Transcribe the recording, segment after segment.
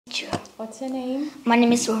Sure. What's your name? My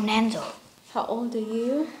name is Ronaldo. How old are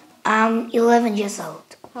you? I'm 11 years old.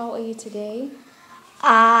 How are you today?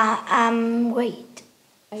 I'm great.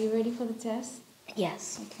 Are you ready for the test?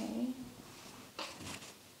 Yes. Okay.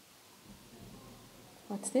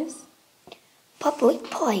 What's this? Public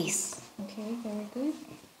place. Okay, very good.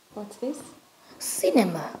 What's this?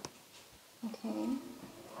 Cinema. Okay.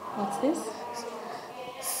 What's this?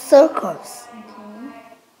 Circus. Okay.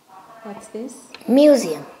 What's this?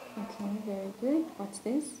 Museum. Okay, very good. What's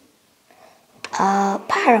this?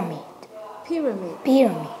 Pyramid. Pyramid.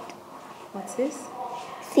 Pyramid. What's this?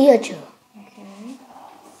 Theater. Okay.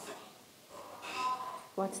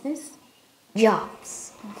 What's this?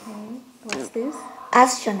 Jobs. Okay. What's this?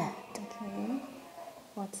 Astronaut. Okay.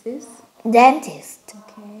 What's this? Dentist.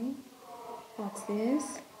 Okay. What's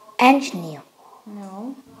this? Engineer.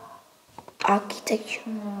 No. Architecture.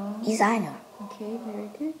 No. Designer. Okay, very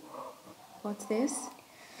good. What's this?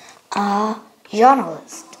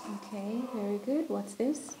 Journalist. Okay, very good. What's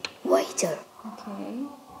this? Waiter. Okay.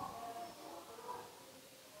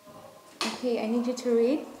 Okay, I need you to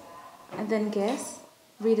read and then guess.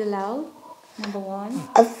 Read aloud. Number 1.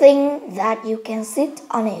 A thing that you can sit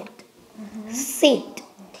on it. Sit.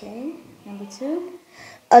 Okay. Number 2.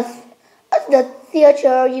 At the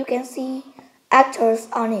theater, you can see actors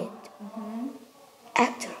on it.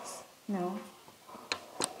 Actors. No.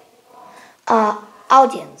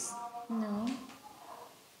 Audience. No.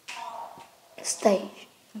 Stage.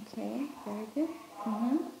 Okay, very good.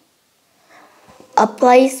 A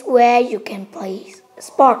place where you can play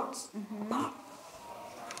sports. Park.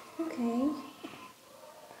 Okay.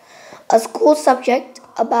 A school subject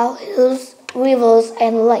about hills, rivers,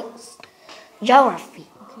 and lakes. Geography.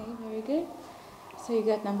 Okay, very good. So you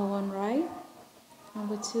got number 1 right.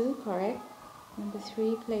 Number 2 correct. Number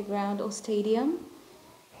 3 playground or stadium.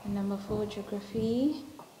 And number 4 geography.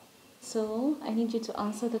 So I need you to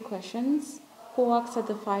answer the questions. Who works at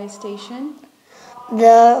the fire station?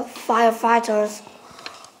 The firefighters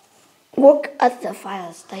work at the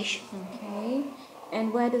fire station. Okay.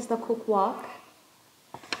 And where does the cook work?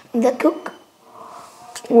 The cook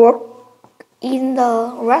work in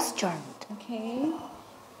the restaurant. Okay.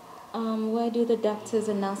 Where do the doctors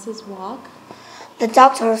and nurses work? The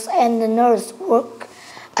doctors and the nurse work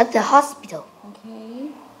at the hospital. Okay.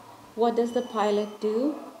 What does the pilot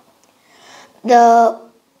do? The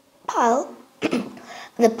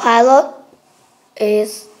pilot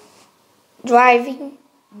is driving.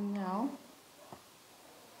 No.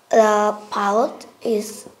 The pilot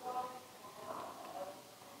is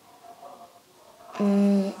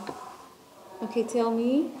Okay, tell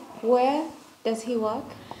me, where does he work?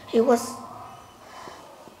 he was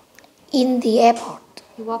in the airport.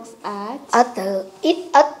 He works at At the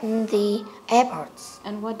airports.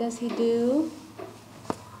 And what does he do?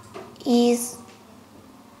 He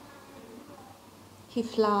He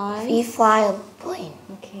flies. fly a plane.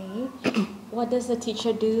 Okay. What does the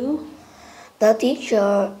teacher do? The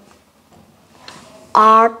teachers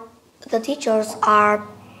are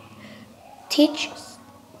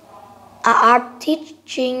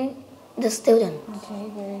teaching the students. Okay,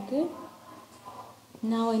 very good.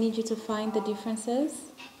 Now I need you to find the differences.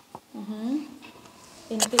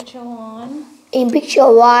 In picture 1. In picture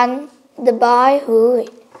 1, the boy who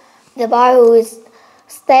is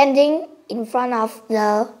standing in front of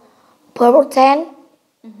the purple tent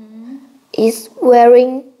is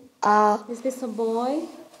wearing Is this a boy?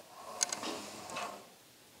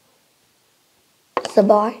 the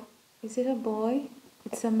boy. Is it a boy?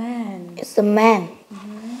 It's a man. It's a man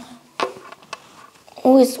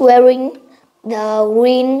who is wearing the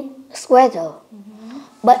green sweater.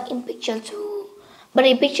 But in picture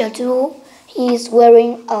 2, he is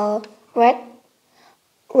wearing a red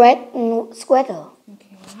sweater.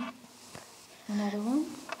 Okay. Another one.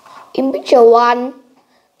 In picture 1,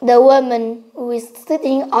 the woman who is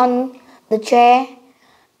sitting on the chair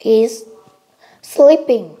is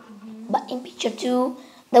sleeping. But in picture 2,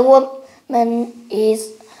 the woman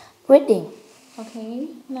is reading. Okay.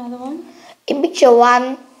 Another one. In picture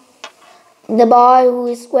 1, the boy who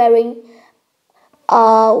is wearing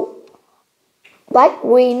a light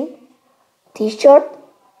green t-shirt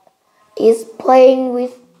is playing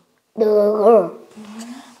with the girl.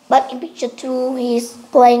 But in picture 2, he is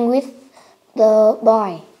playing with the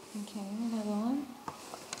boy. Okay. Another one.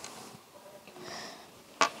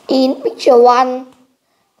 In picture 1,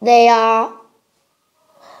 there are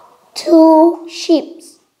 2 sheep.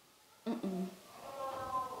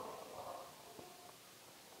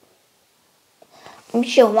 In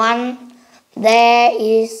picture 1, there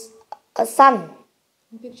is a sun.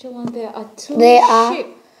 In picture 1, there are two There are sheep.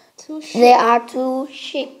 Two sheep. There are two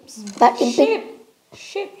sheep, but in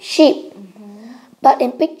Sheep. but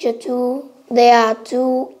in picture 2 there are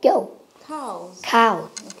two Cows. cows.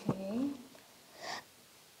 Okay.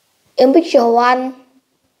 In picture 1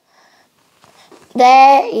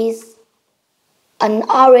 there is an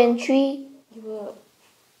orange tree. You will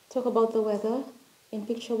talk about the weather. In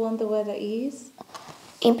picture 1, the weather is?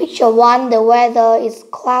 In picture 1 the weather is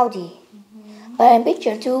cloudy. But in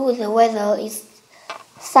picture 2 the weather is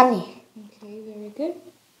sunny. Okay, very good.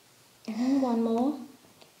 One more.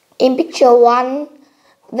 In picture 1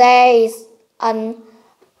 there is an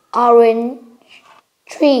orange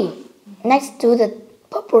tree next to the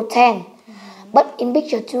purple tent. But in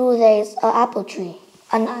picture 2 there is an apple tree.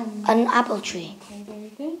 An apple tree. Okay,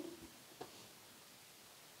 very good.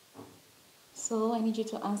 So I need you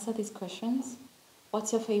to answer these questions.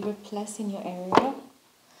 What's your favorite place in your area?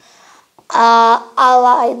 I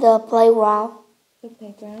like the playground. The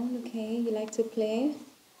playground, okay. You like to play?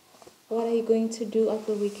 What are you going to do at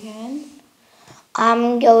the weekend?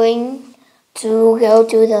 I'm going to go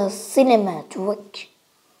to the cinema to watch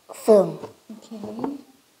film. Okay.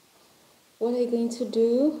 What are you going to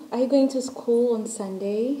do? Are you going to school on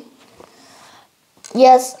Sunday?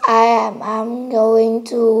 Yes, I am. I'm going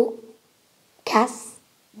to class.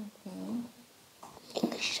 Okay.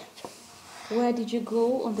 English. Where did you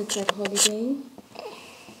go on the third holiday?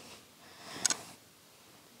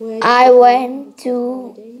 I went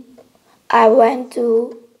to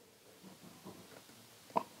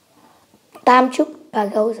Tam Chúc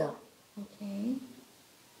Pagoda. Okay.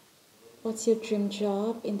 What's your dream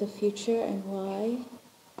job in the future and why?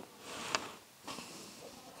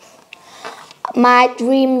 My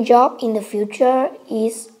dream job in the future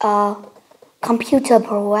is a computer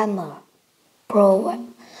programmer.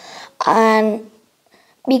 And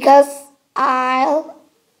because I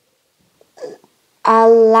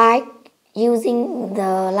like using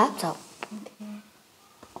the laptop. Okay.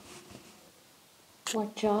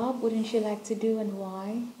 What job wouldn't you like to do and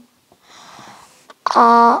why?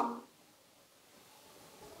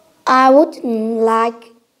 I would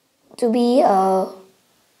like to be a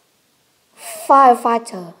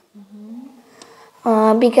firefighter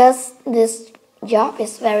because this job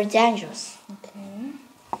is very dangerous. Okay.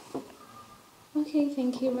 Okay,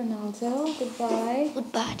 thank you, Ronaldo. Goodbye.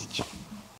 Goodbye, teacher.